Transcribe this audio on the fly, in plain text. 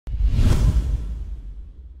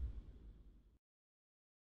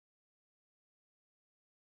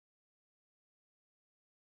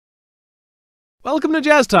Welcome to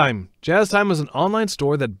Jazz Time! Jazz Time is an online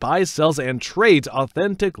store that buys, sells, and trades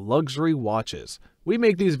authentic luxury watches. We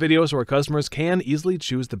make these videos so our customers can easily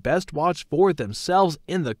choose the best watch for themselves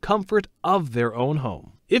in the comfort of their own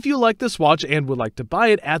home. If you like this watch and would like to buy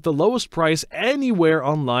it at the lowest price anywhere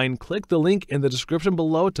online, click the link in the description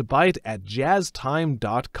below to buy it at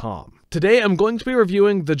jazztime.com. Today I'm going to be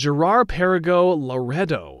reviewing the Girard Perregaux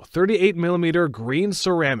Laureato 38mm green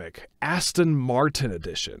ceramic Aston Martin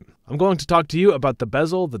edition. I'm going to talk to you about the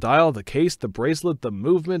bezel, the dial, the case, the bracelet, the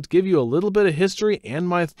movement, give you a little bit of history and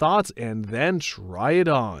my thoughts, and then try it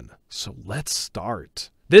on. So let's start.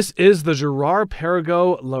 This is the Girard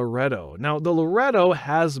Perregaux Laureato. Now, the Laureato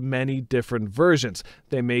has many different versions.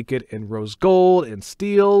 They make it in rose gold, in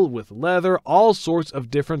steel, with leather, all sorts of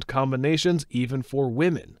different combinations, even for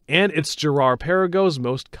women. And it's Girard Perregaux's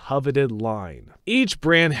most coveted line. Each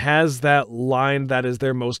brand has that line that is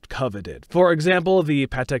their most coveted. For example, the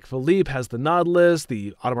Patek Philippe has the Nautilus,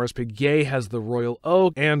 the Audemars Piguet has the Royal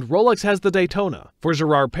Oak, and Rolex has the Daytona. For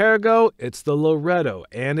Girard Perregaux, it's the Laureato,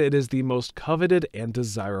 and it is the most coveted and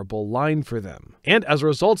desirable line for them. And as a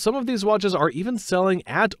result, some of these watches are even selling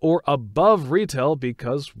at or above retail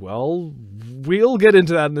because, well, we'll get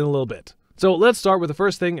into that in a little bit. So let's start with the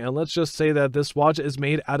first thing, and let's just say that this watch is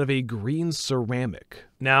made out of a green ceramic.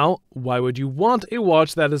 Now, why would you want a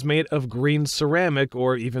watch that is made of green ceramic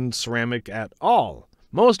or even ceramic at all?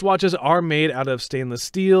 Most watches are made out of stainless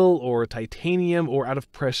steel or titanium or out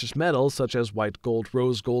of precious metals such as white gold,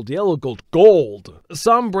 rose gold, yellow gold.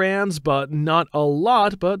 Some brands, but not a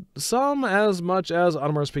lot, but some as much as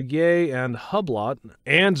Audemars Piguet and Hublot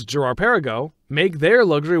and Girard Perregaux make their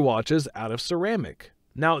luxury watches out of ceramic.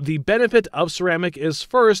 Now, the benefit of ceramic is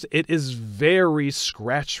first, it is very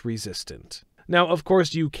scratch resistant. Now, of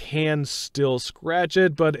course, you can still scratch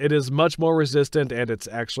it, but it is much more resistant and it's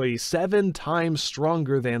actually 7 times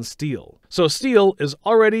stronger than steel. So steel is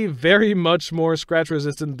already very much more scratch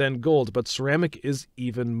resistant than gold, but ceramic is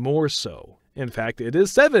even more so. In fact, it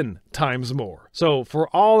is 7 times more. So for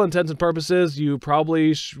all intents and purposes, you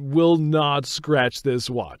probably will not scratch this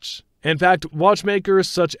watch. In fact, watchmakers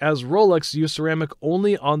such as Rolex use ceramic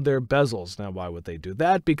only on their bezels. Now, why would they do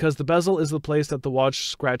that? Because the bezel is the place that the watch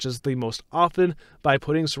scratches the most often. By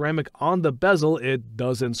putting ceramic on the bezel, it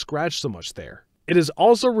doesn't scratch so much there. It is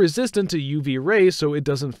also resistant to UV rays, so it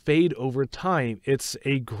doesn't fade over time. It's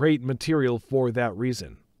a great material for that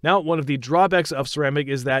reason. Now, one of the drawbacks of ceramic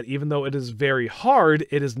is that even though it is very hard,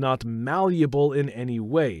 it is not malleable in any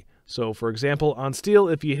way. So, for example, on steel,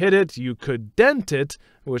 if you hit it, you could dent it,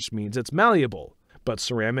 which means it's malleable. But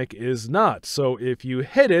ceramic is not, so if you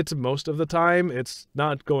hit it, most of the time, it's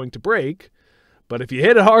not going to break. But if you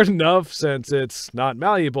hit it hard enough, since it's not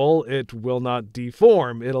malleable, it will not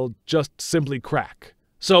deform, it'll just simply crack.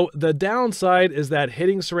 So the downside is that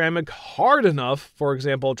hitting ceramic hard enough, for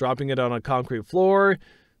example, dropping it on a concrete floor,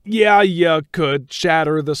 yeah, you could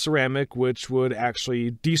shatter the ceramic, which would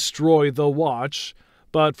actually destroy the watch.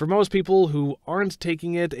 But for most people who aren't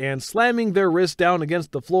taking it and slamming their wrist down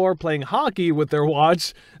against the floor playing hockey with their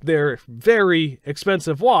watch, their very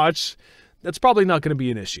expensive watch, that's probably not going to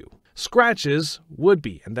be an issue. Scratches would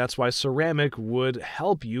be, and that's why ceramic would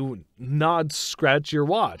help you not scratch your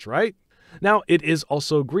watch, right? Now, it is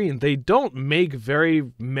also green. They don't make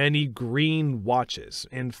very many green watches.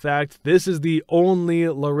 In fact, this is the only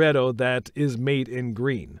Laureato that is made in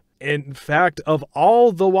green. In fact, of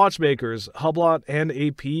all the watchmakers, Hublot and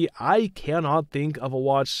AP, I cannot think of a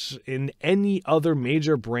watch in any other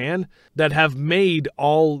major brand that have made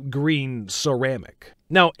all green ceramic.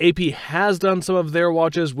 Now, AP has done some of their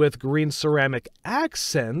watches with green ceramic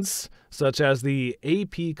accents, such as the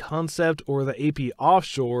AP Concept or the AP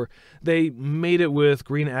Offshore. They made it with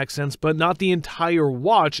green accents, but not the entire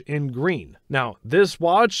watch in green. Now, this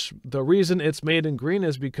watch, the reason it's made in green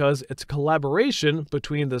is because it's a collaboration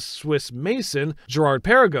between the Swiss mason, Girard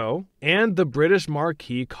Perregaux, and the British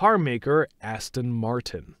marquee car maker, Aston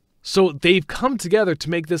Martin. So they've come together to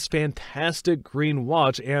make this fantastic green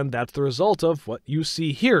watch, and that's the result of what you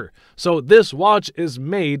see here. So this watch is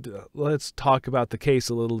made, let's talk about the case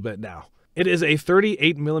a little bit now. It is a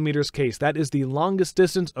 38mm case. That is the longest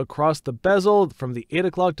distance across the bezel from the 8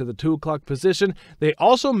 o'clock to the 2 o'clock position. They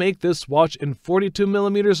also make this watch in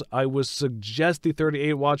 42mm. I would suggest the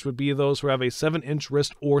 38 watch would be those who have a 7-inch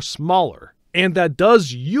wrist or smaller. And that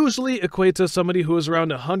does usually equate to somebody who is around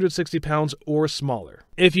 160 pounds or smaller.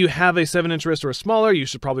 If you have a 7-inch wrist or smaller, you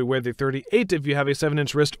should probably wear the 38. If you have a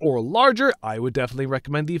 7-inch wrist or larger, I would definitely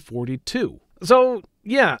recommend the 42. So,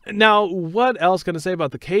 yeah. Now, what else can I say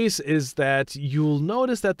about the case is that you'll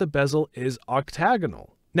notice that the bezel is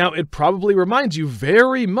octagonal. Now, it probably reminds you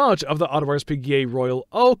very much of the Audemars Piguet Royal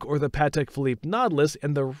Oak or the Patek Philippe Nautilus,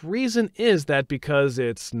 and the reason is that because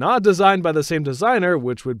it's not designed by the same designer,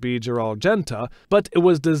 which would be Girard Perregaux, but it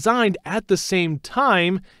was designed at the same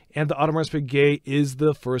time, and the Audemars Piguet is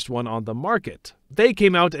the first one on the market. They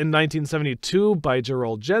came out in 1972 by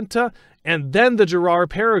Girard Perregaux, and then the Girard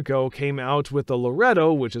Perregaux came out with the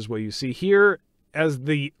Laureato, which is what you see here, as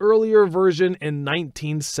the earlier version in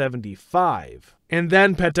 1975. And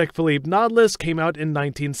then Patek Philippe Nautilus came out in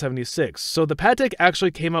 1976. So the Patek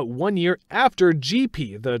actually came out 1 year after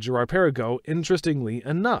GP, the Girard Perregaux, interestingly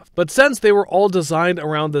enough. But since they were all designed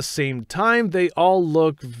around the same time, they all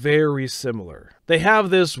look very similar. They have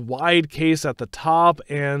this wide case at the top,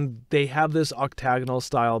 and they have this octagonal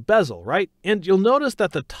style bezel, right? And you'll notice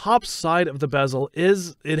that the top side of the bezel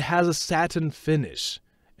it has a satin finish.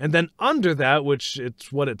 And then under that, which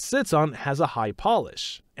it's what it sits on, has a high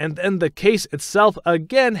polish. And then the case itself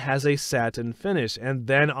again has a satin finish. And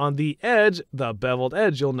then on the edge, the beveled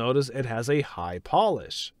edge, you'll notice it has a high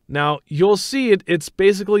polish. Now, you'll see it's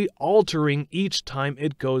basically altering each time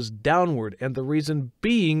it goes downward. And the reason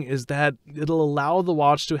being is that it'll allow the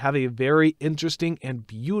watch to have a very interesting and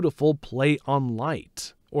beautiful play on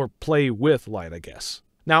light. Or play with light, I guess.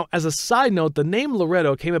 Now, as a side note, the name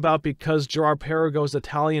Laureato came about because Girard Perregaux's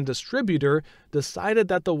Italian distributor decided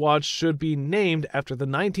that the watch should be named after the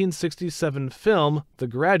 1967 film The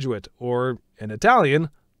Graduate, or in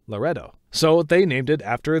Italian, Laureato. So they named it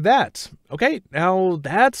after that. Okay, now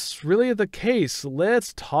that's really the case.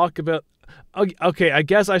 Let's talk about... Okay, I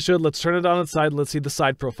guess let's turn it on its side. Let's see the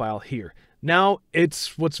side profile here. Now,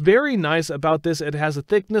 what's very nice about this, it has a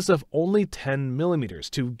thickness of only 10 millimeters.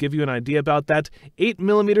 To give you an idea about that, 8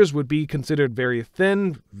 millimeters would be considered very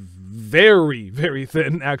thin, very, very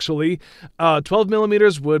thin, actually. 12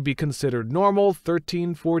 millimeters would be considered normal,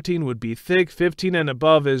 13, 14 would be thick, 15 and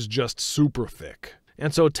above is just super thick.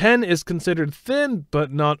 And so 10 is considered thin,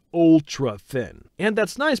 but not ultra thin. And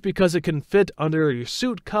that's nice because it can fit under your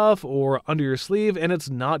suit cuff or under your sleeve, and it's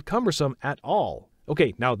not cumbersome at all.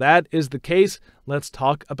 Okay, now that is the case, let's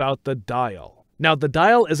talk about the dial. Now, the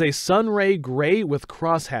dial is a sunray gray with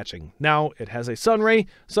cross-hatching. Now, it has a sunray.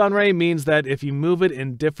 Sunray means that if you move it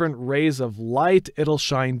in different rays of light, it'll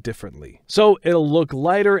shine differently. So it'll look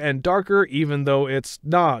lighter and darker, even though it's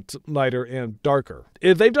not lighter and darker.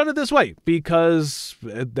 They've done it this way because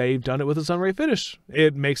they've done it with a sunray finish.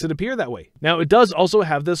 It makes it appear that way. Now, it does also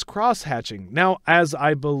have this cross-hatching. Now, as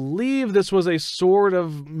I believe this was a sort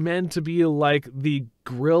of meant to be like the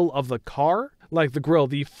grille of the car, like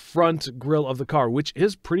the front grille of the car, which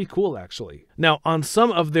is pretty cool actually. Now, on some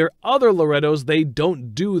of their other Laureatos, they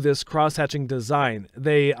don't do this cross-hatching design.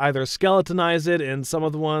 They either skeletonize it in some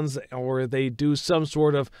of the ones, or they do some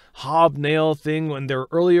sort of hobnail thing in their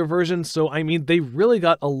earlier versions. So, I mean, they really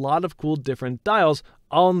got a lot of cool different dials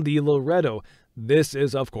on the Laureato. This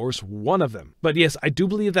is, of course, one of them. But yes, I do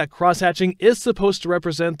believe that cross-hatching is supposed to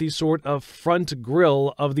represent the sort of front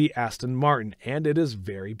grille of the Aston Martin, and it is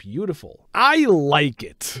very beautiful. I like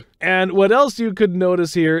it. And what else you could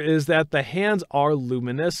notice here is that the hands are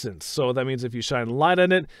luminescent. So that means if you shine light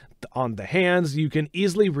on it, on the hands, you can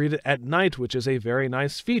easily read it at night, which is a very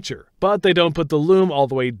nice feature. But they don't put the lume all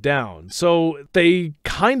the way down. So they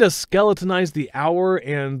kind of skeletonize the hour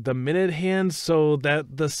and the minute hands so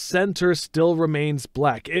that the center still remains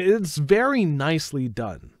black. It's very nicely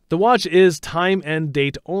done. The watch is time and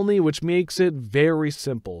date only, which makes it very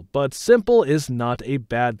simple. But simple is not a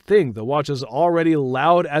bad thing. The watch is already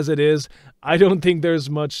loud as it is. I don't think there's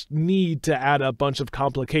much need to add a bunch of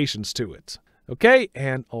complications to it. Okay,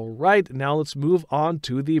 and alright, now let's move on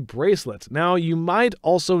to the bracelet. Now, you might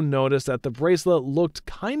also notice that the bracelet looked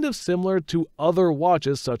kind of similar to other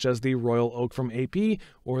watches such as the Royal Oak from AP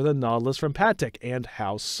or the Nautilus from Patek, and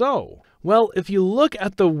how so? Well, if you look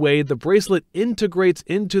at the way the bracelet integrates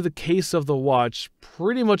into the case of the watch,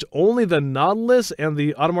 pretty much only the Nautilus and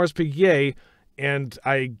the Audemars Piguet, and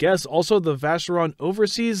I guess also the Vacheron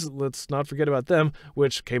Overseas, let's not forget about them,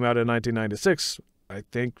 which came out in 1996. I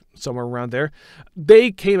think somewhere around there.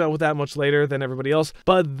 They came out with that much later than everybody else,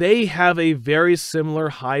 but they have a very similar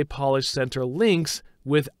high polished center links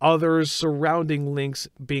with other surrounding links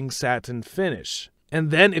being satin finish. And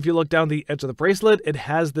then if you look down the edge of the bracelet, it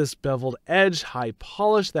has this beveled edge, high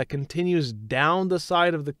polish that continues down the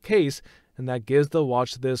side of the case, and that gives the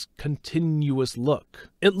watch this continuous look.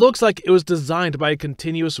 It looks like it was designed by a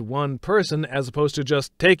continuous one person as opposed to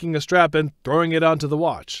just taking a strap and throwing it onto the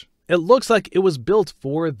watch. It looks like it was built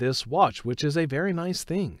for this watch, which is a very nice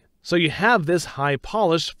thing. So you have this high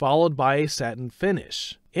polish followed by a satin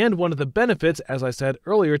finish. And one of the benefits, as I said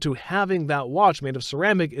earlier, to having that watch made of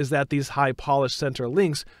ceramic is that these high polished center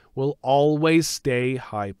links will always stay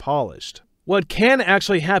high polished. What can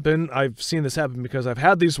actually happen, I've seen this happen because I've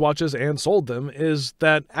had these watches and sold them, is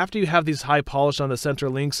that after you have these high polish on the center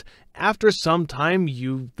links, after some time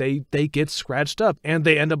they get scratched up and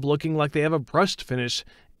they end up looking like they have a brushed finish,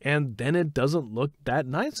 and then it doesn't look that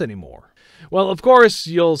nice anymore. Well, of course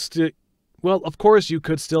you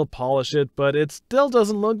could still polish it, but it still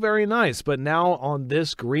doesn't look very nice. But now on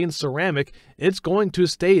this green ceramic, it's going to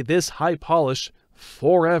stay this high polish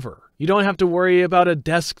forever. You don't have to worry about a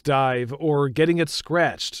desk dive or getting it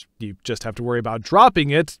scratched. You just have to worry about dropping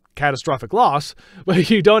it, catastrophic loss, but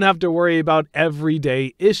you don't have to worry about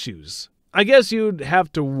everyday issues. I guess you'd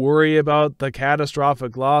have to worry about the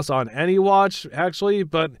catastrophic loss on any watch, actually,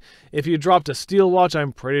 but if you dropped a steel watch,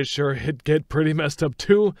 I'm pretty sure it'd get pretty messed up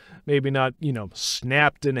too. Maybe not,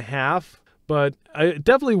 snapped in half. But it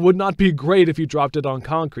definitely would not be great if you dropped it on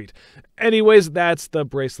concrete. Anyways, that's the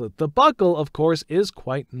bracelet. The buckle, of course, is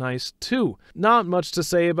quite nice too. Not much to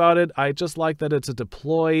say about it. I just like that it's a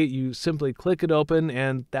deploy. You simply click it open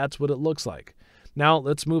and that's what it looks like. Now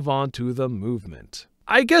let's move on to the movement.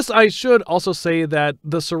 I guess I should also say that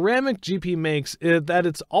the ceramic GP makes that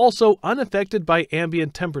it's also unaffected by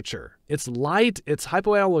ambient temperature. It's light, it's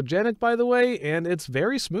hypoallergenic, by the way, and it's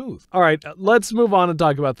very smooth. All right, let's move on and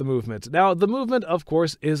talk about the movement. Now, the movement, of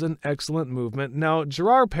course, is an excellent movement. Now,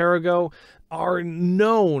 Girard Perregaux are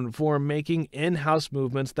known for making in-house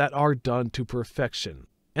movements that are done to perfection.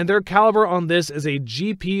 And their caliber on this is a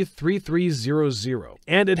GP3300,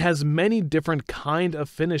 and it has many different kind of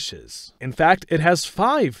finishes. In fact, it has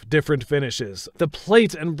 5 different finishes. The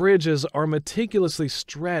plate and bridges are meticulously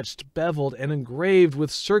stretched, beveled, and engraved with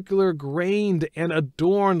circular grained and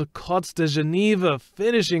adorned Côtes de Genève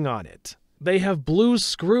finishing on it. They have blue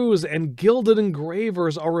screws and gilded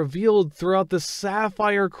engravers are revealed throughout the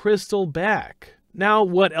sapphire crystal back. Now,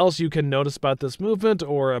 what else you can notice about this movement,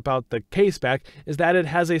 or about the case back, is that it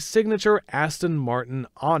has a signature Aston Martin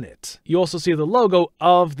on it. You also see the logo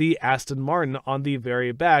of the Aston Martin on the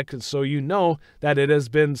very back, so you know that it has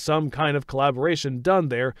been some kind of collaboration done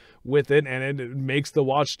there with it, and it makes the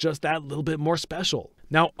watch just that little bit more special.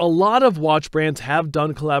 Now, a lot of watch brands have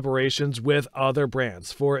done collaborations with other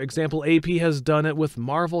brands. For example, AP has done it with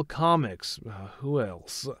Marvel Comics. Who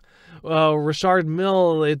else? Richard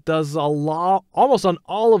Mille, it does a lot, almost on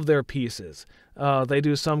all of their pieces. They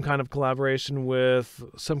do some kind of collaboration with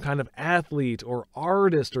some kind of athlete or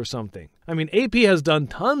artist or something. I mean, AP has done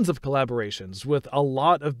tons of collaborations with a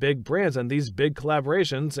lot of big brands and these big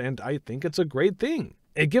collaborations, and I think it's a great thing.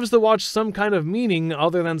 It gives the watch some kind of meaning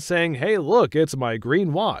other than saying, hey, look, it's my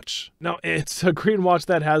green watch. Now, it's a green watch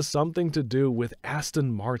that has something to do with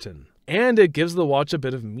Aston Martin. And it gives the watch a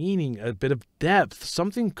bit of meaning, a bit of depth,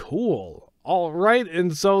 something cool. All right,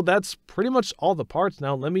 and so that's pretty much all the parts.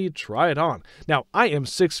 Now, let me try it on. Now, I am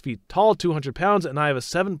 6 feet tall, 200 pounds, and I have a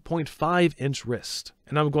 7.5-inch wrist.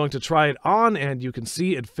 And I'm going to try it on, and you can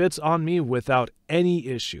see it fits on me without any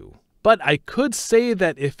issue. But I could say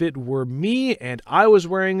that if it were me and I was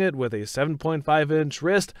wearing it with a 7.5-inch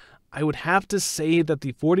wrist, I would have to say that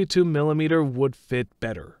the 42mm would fit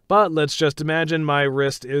better. But let's just imagine my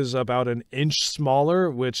wrist is about an inch smaller,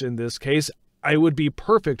 which in this case, I would be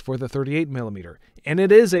perfect for the 38mm. And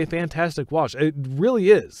it is a fantastic watch. It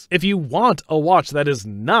really is. If you want a watch that is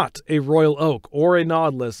not a Royal Oak or a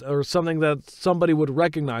Nautilus or something that somebody would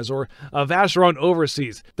recognize, or a Vacheron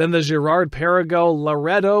Overseas, then the Girard Perregaux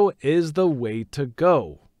Laureato is the way to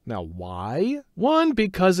go. Now, why? One,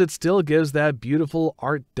 because it still gives that beautiful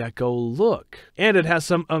Art Deco look. And it has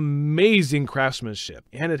some amazing craftsmanship.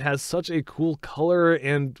 And it has such a cool color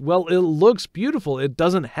and, well, it looks beautiful. It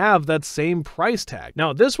doesn't have that same price tag.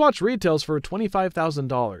 Now, this watch retails for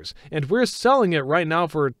 $25,000. And we're selling it right now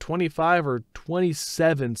for $25 or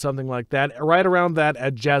 $27, something like that, right around that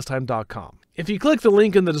at jazztime.com. If you click the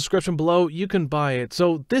link in the description below, you can buy it.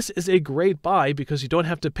 So this is a great buy because you don't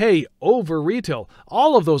have to pay over retail.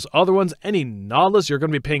 All of those other ones, any Nautilus, you're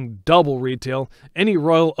going to be paying double retail. Any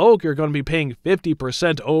Royal Oak, you're going to be paying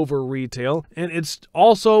 50% over retail. And it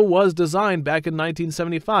also was designed back in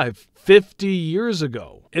 1975, 50 years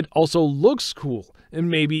ago. It also looks cool. And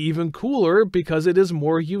maybe even cooler because it is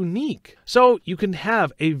more unique. So you can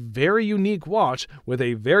have a very unique watch with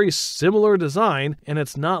a very similar design, and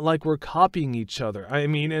it's not like we're copying each other. I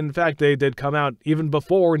mean, in fact, they did come out even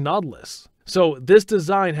before Nautilus. So this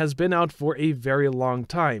design has been out for a very long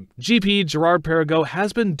time. GP Girard Perregaux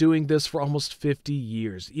has been doing this for almost 50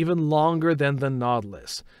 years, even longer than the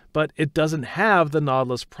Nautilus. But it doesn't have the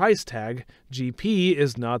Nautilus price tag. GP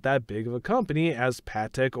is not that big of a company as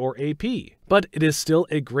Patek or AP. But it is still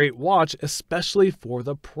a great watch, especially for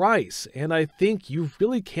the price, and I think you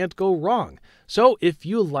really can't go wrong. So if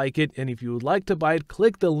you like it and if you would like to buy it,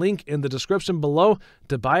 click the link in the description below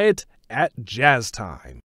to buy it at Jazz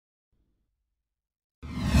Time.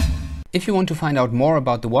 If you want to find out more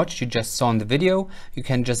about the watch you just saw in the video, you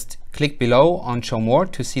can just click below on Show More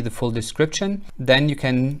to see the full description. Then you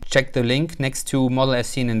can check the link next to model as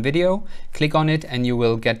seen in video, click on it and you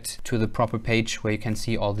will get to the proper page where you can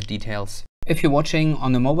see all the details. If you're watching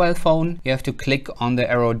on a mobile phone, you have to click on the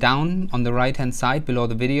arrow down on the right hand side below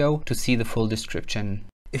the video to see the full description.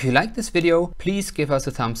 If you like this video, please give us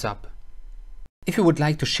a thumbs up. If you would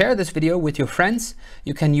like to share this video with your friends,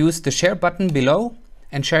 you can use the share button below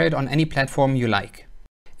and share it on any platform you like.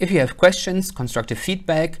 If you have questions, constructive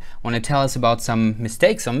feedback, want to tell us about some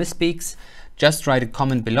mistakes or misspeaks, just write a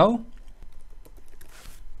comment below.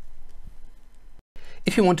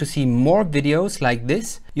 If you want to see more videos like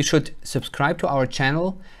this, you should subscribe to our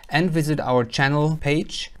channel and visit our channel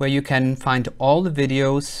page where you can find all the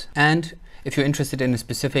videos. And if you're interested in a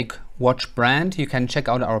specific watch brand, you can check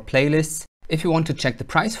out our playlists. If you want to check the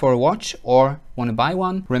price for a watch or want to buy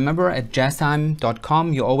one, remember at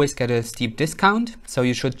jazztime.com you always get a steep discount, so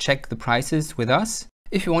you should check the prices with us.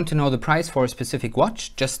 If you want to know the price for a specific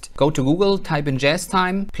watch, just go to Google, type in Jazz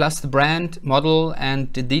Time, plus the brand, model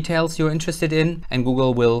and the details you're interested in, and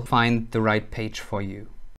Google will find the right page for you.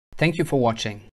 Thank you for watching.